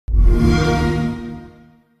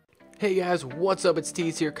Hey guys, what's up? It's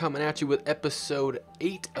Teeds here coming at you with episode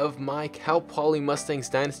 8 of my Cal Poly Mustangs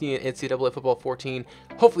Dynasty in NCAA Football 14.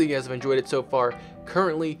 Hopefully you guys have enjoyed it so far.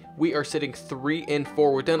 Currently, we are sitting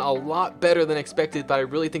 3-4. We've done a lot better than expected, but I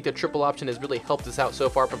really think the triple option has really helped us out so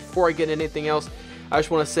far. But before I get into anything else, I just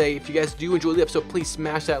want to say, if you guys do enjoy the episode, please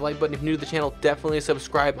smash that like button. If you're new to the channel, definitely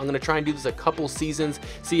subscribe. I'm going to try and do this a couple seasons,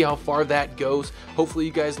 see how far that goes. Hopefully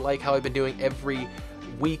you guys like how I've been doing every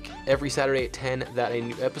week, every Saturday at 10 that a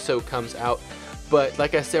new episode comes out. But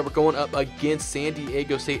like I said, we're going up against San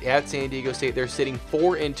Diego State at San Diego State. They're sitting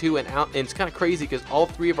 4-2 and out, and it's kind of crazy because all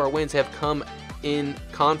three of our wins have come in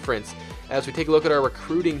conference. As we take a look at our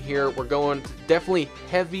recruiting here, we're going definitely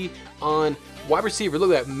heavy on wide receiver.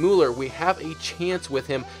 Look at that, Mueller. We have a chance with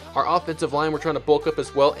him. Our offensive line, we're trying to bulk up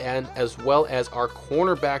as well, and as well as our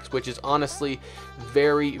cornerbacks, which is honestly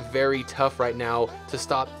very, very tough right now to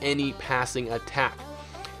stop any passing attack.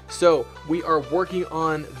 So we are working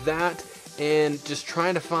on that and just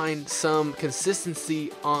trying to find some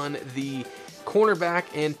consistency on the cornerback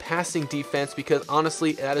and passing defense, because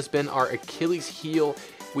honestly that has been our Achilles heel.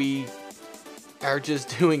 We are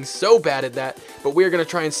just doing so bad at that, but we are going to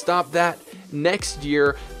try and stop that next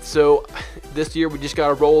year. So this year we just got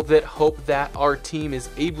to roll with it, hope that our team is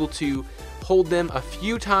able to hold them a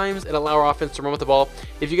few times and allow our offense to run with the ball.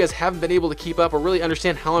 If you guys haven't been able to keep up or really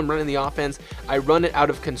understand how I'm running the offense, I run it out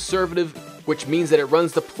of conservative, which means that it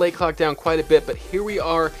runs the play clock down quite a bit. But here we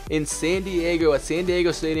are in San Diego at San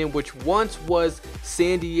Diego Stadium, which once was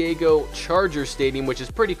San Diego Chargers Stadium, which is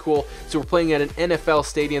pretty cool. So we're playing at an NFL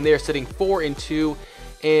stadium. They are sitting 4-2,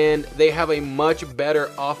 and they have a much better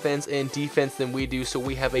offense and defense than we do. So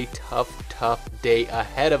we have a tough day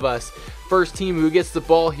ahead of us. First team who gets the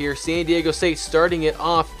ball here, San Diego State, starting it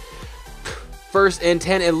off. 1st and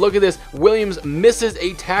 10, and look at this. Williams misses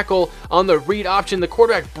a tackle on the read option. The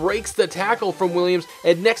quarterback breaks the tackle from Williams,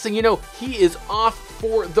 and next thing you know, he is off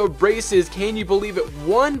for the races. Can you believe it?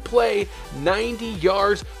 One play, 90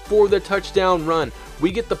 yards for the touchdown run.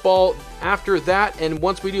 We get the ball after that, and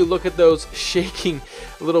once we do, look at those shaking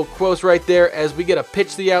little quotes right there as we get a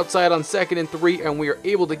pitch to the outside on 2nd and 3, and we are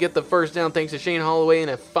able to get the first down thanks to Shane Holloway in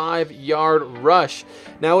a 5-yard rush.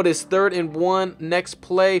 Now it is 3rd and 1. Next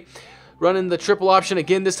play, running the triple option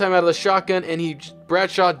again, this time out of the shotgun, and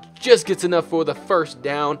Bradshaw just gets enough for the first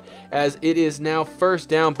down, as it is now 1st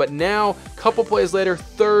down. But now, a couple plays later,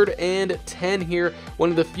 3rd and 10 here, one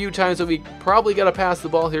of the few times that we probably got to pass the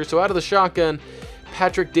ball here. So out of the shotgun,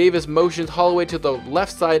 Patrick Davis motions Holloway to the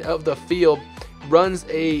left side of the field, runs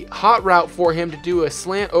a hot route for him to do a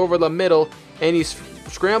slant over the middle, and he's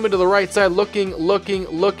scrambling to the right side, looking,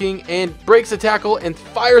 and breaks the tackle and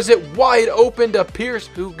fires it wide open to Pierce,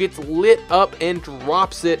 who gets lit up and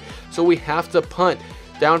drops it. So we have to punt.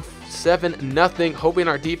 Down 7-0, hoping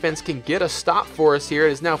our defense can get a stop for us here.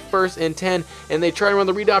 It is now 1st and 10, and they try to run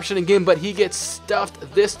the read option again, but he gets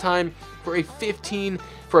stuffed this time for a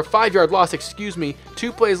 5-yard loss, excuse me.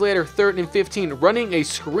 2 plays later, 3rd and 15, running a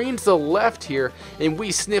screen to the left here, and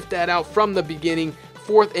we sniffed that out from the beginning.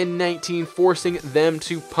 4th and 19, forcing them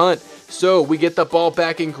to punt. So we get the ball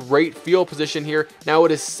back in great field position here. Now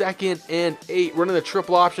it is 2nd and 8, running the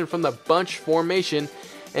triple option from the bunch formation,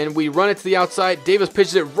 and we run it to the outside. Davis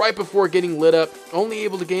pitches it right before getting lit up, only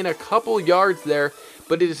able to gain a couple yards there,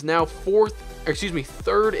 but it is now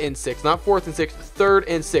 3rd and 6, not 4th and 6, 3rd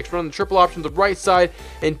and 6. Running the triple option to the right side,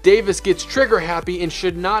 and Davis gets trigger happy and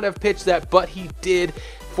should not have pitched that, but he did,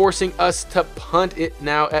 forcing us to punt it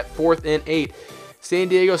now at 4th and 8. San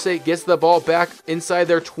Diego State gets the ball back inside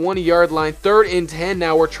their 20-yard line. 3rd and 10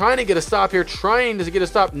 now. We're trying to get a stop here,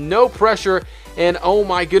 no pressure, and oh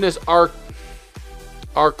my goodness, our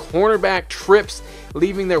cornerback trips,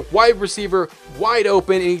 leaving their wide receiver wide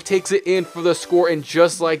open, and he takes it in for the score, and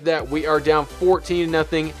just like that, we are down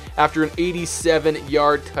 14-0 after an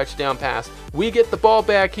 87-yard touchdown pass. We get the ball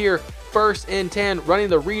back here, 1st and 10, running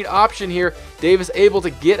the read option here. Davis able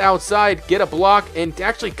to get outside, get a block, and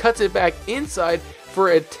actually cuts it back inside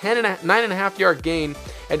for a 9.5-yard gain.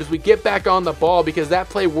 And as we get back on the ball, because that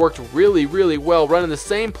play worked really well, running the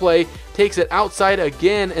same play, takes it outside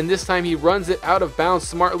again, and this time he runs it out of bounds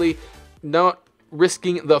smartly, not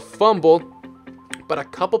risking the fumble. But a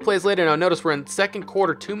couple plays later, now notice we're in 2nd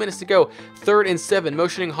quarter, 2 minutes to go, 3rd and 7,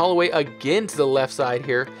 motioning Holloway again to the left side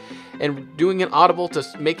here, and doing an audible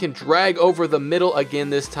to make him drag over the middle again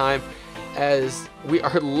this time, as we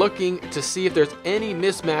are looking to see if there's any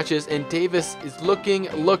mismatches, and Davis is looking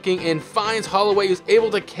and finds Holloway, who's able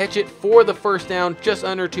to catch it for the first down just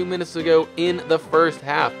under 2 minutes ago in the first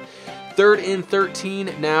half. 3rd and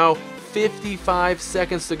 13 now, 55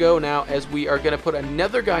 seconds to go now, as we are going to put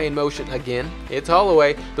another guy in motion again. It's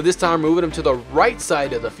Holloway, but this time moving him to the right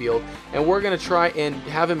side of the field, and we're going to try and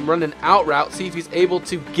have him run an out route, see if he's able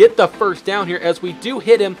to get the first down here, as we do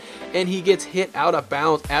hit him, and he gets hit out of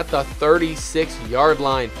bounds at the 36-yard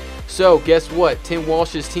line. So guess what? Tim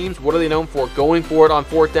Walsh's teams, what are they known for? Going for it on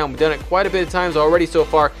fourth down. We've done it quite a bit of times already so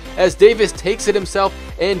far, as Davis takes it himself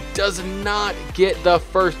and does not get the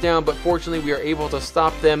first down, but fortunately we are able to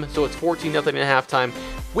stop them, so it's 14-0 at halftime.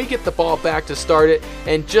 We get the ball back to start it,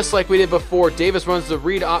 and just like we did before, Davis runs the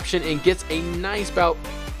read option and gets a nice about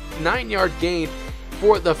 9-yard gain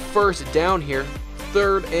for the first down here.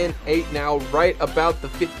 3rd and 8 now, right about the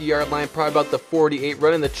 50-yard line, probably about the 48,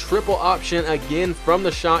 running the triple option again from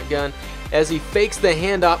the shotgun as he fakes the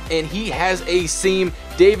handoff, and he has a seam.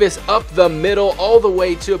 Davis up the middle all the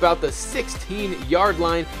way to about the 16-yard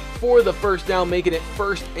line for the first down, making it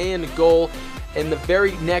 1st and goal. And the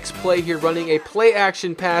very next play here, running a play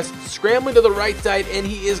action pass, scrambling to the right side, and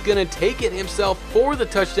he is going to take it himself for the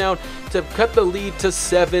touchdown to cut the lead to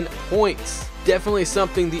 7 points. Definitely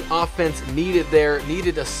something the offense needed there,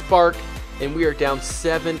 needed a spark, and we are down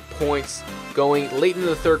 7 points going late into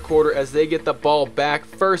the 3rd quarter as they get the ball back.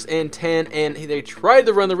 1st and 10, and they tried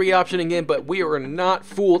to run the read option again, but we were not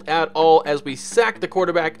fooled at all as we sacked the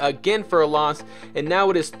quarterback again for a loss. And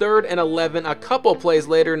now it is 3rd and 11, a couple plays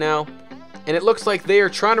later now. And it looks like they are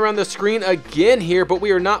trying to run the screen again here, but we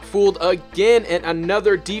are not fooled again. And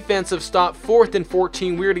another defensive stop. 4th and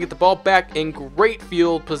 14. We're going to get the ball back in great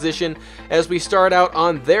field position as we start out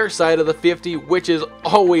on their side of the 50, which is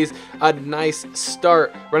always a nice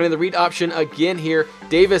start. Running the read option again here.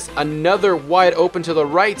 Davis, another wide open to the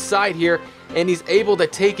right side here, and he's able to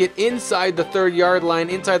take it inside the 3rd-yard line,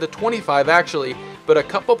 inside the 25 actually. But a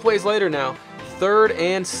couple plays later now, 3rd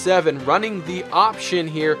and 7, running the option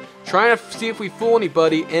here, trying to see if we fool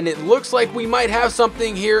anybody, and it looks like we might have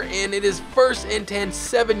something here, and it is 1st and 10,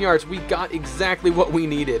 7 yards. We got exactly what we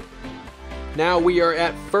needed. Now we are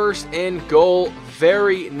at 1st and goal.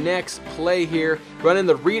 Very next play here, running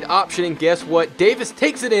the read option, and guess what? Davis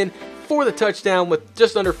takes it in for the touchdown with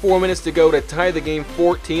just under 4 minutes to go to tie the game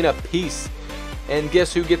 14 apiece. And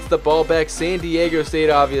guess who gets the ball back? San Diego State,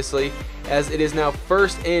 obviously, as it is now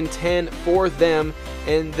 1st and 10 for them,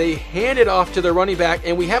 and they hand it off to the running back,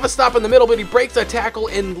 and we have a stop in the middle, but he breaks a tackle,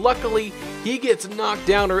 and luckily he gets knocked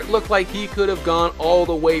down, or it looked like he could have gone all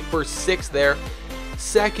the way for 6 there.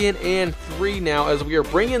 2nd and 3 now, as we are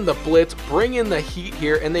bringing the blitz, bringing the heat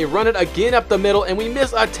here, and they run it again up the middle, and we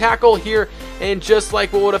miss a tackle here, and just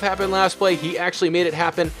like what would have happened last play, he actually made it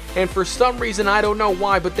happen. And for some reason, I don't know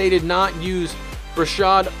why, but they did not use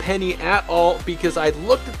Rashad Penny at all, because I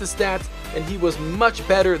looked at the stats and he was much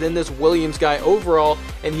better than this Williams guy overall,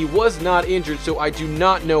 and he was not injured, so I do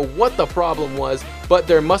not know what the problem was, but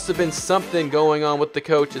there must have been something going on with the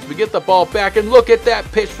coaches. We get the ball back, and look at that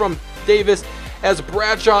pitch from Davis as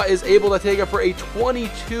Bradshaw is able to take it for a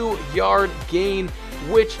 22-yard gain,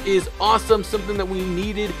 which is awesome, something that we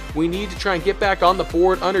needed. We need to try and get back on the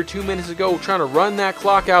board under 2 minutes ago, trying to run that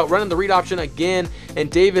clock out, running the read option again, and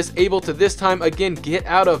Davis able to this time again get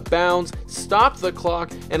out of bounds, stop the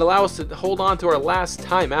clock, and allow us to hold on to our last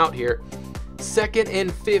timeout here. 2nd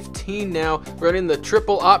and 15 now, running the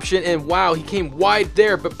triple option, and wow, he came wide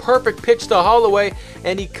there, but perfect pitch to Holloway,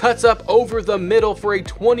 and he cuts up over the middle for a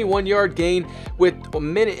 21-yard gain with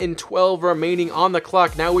 1:12 remaining on the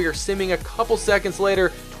clock. Now we are simming a couple seconds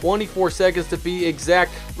later, 24 seconds to be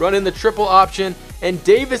exact, running the triple option, and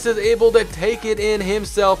Davis is able to take it in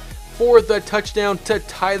himself for the touchdown to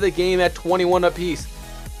tie the game at 21 apiece.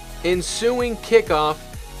 Ensuing kickoff,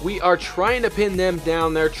 we are trying to pin them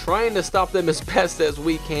down. They're trying to stop them as best as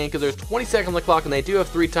we can because there's 20 seconds on the clock and they do have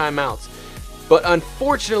 3 timeouts. But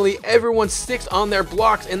unfortunately, everyone sticks on their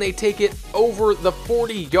blocks and they take it over the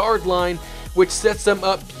 40-yard line, which sets them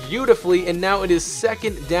up beautifully. And now it is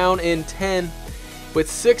 2nd down and 10 with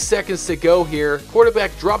 6 seconds to go here.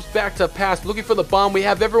 Quarterback drops back to pass, looking for the bomb. We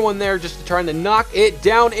have everyone there just trying to knock it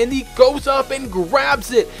down, and he goes up and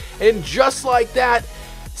grabs it. And just like that,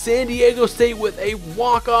 San Diego State with a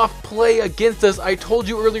walk-off play against us. I told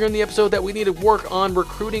you earlier in the episode that we need to work on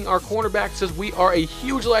recruiting our cornerbacks as we are a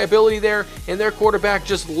huge liability there, and their quarterback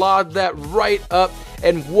just lobbed that right up,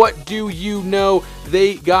 and what do you know?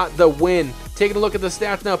 They got the win. Taking a look at the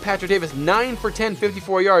stats now, Patrick Davis, 9 for 10,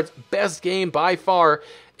 54 yards, best game by far.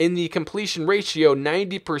 In the completion ratio,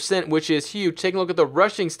 90%, which is huge. Taking a look at the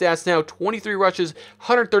rushing stats now, 23 rushes,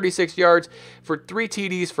 136 yards for 3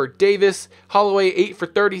 TDs for Davis. Holloway, 8 for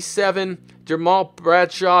 37. Jamal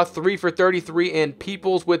Bradshaw, 3 for 33. And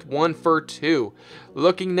Peoples with 1 for 2.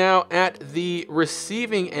 Looking now at the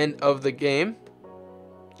receiving end of the game,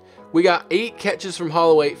 We got 8 catches from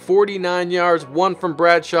Holloway, 49 yards, 1 from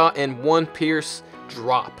Bradshaw, and 1 Pierce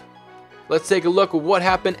drop. Let's take a look at what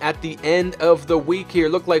happened at the end of the week here.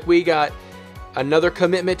 Looked like we got another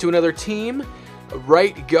commitment to another team.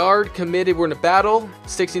 Right guard committed. We're in a battle.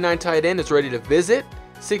 69 tight end is ready to visit.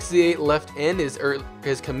 68 left end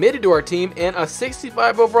is committed to our team, and a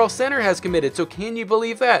 65 overall center has committed. So can you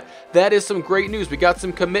believe that? That is some great news. We got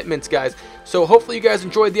some commitments, guys. So hopefully you guys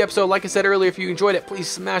enjoyed the episode. Like I said earlier, if you enjoyed it, please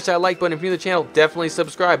smash that like button. If you're new to the channel, definitely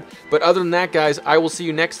subscribe. But other than that, guys, I will see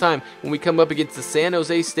you next time when we come up against the San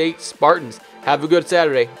Jose State Spartans. Have a good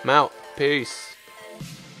Saturday. I'm out. Peace.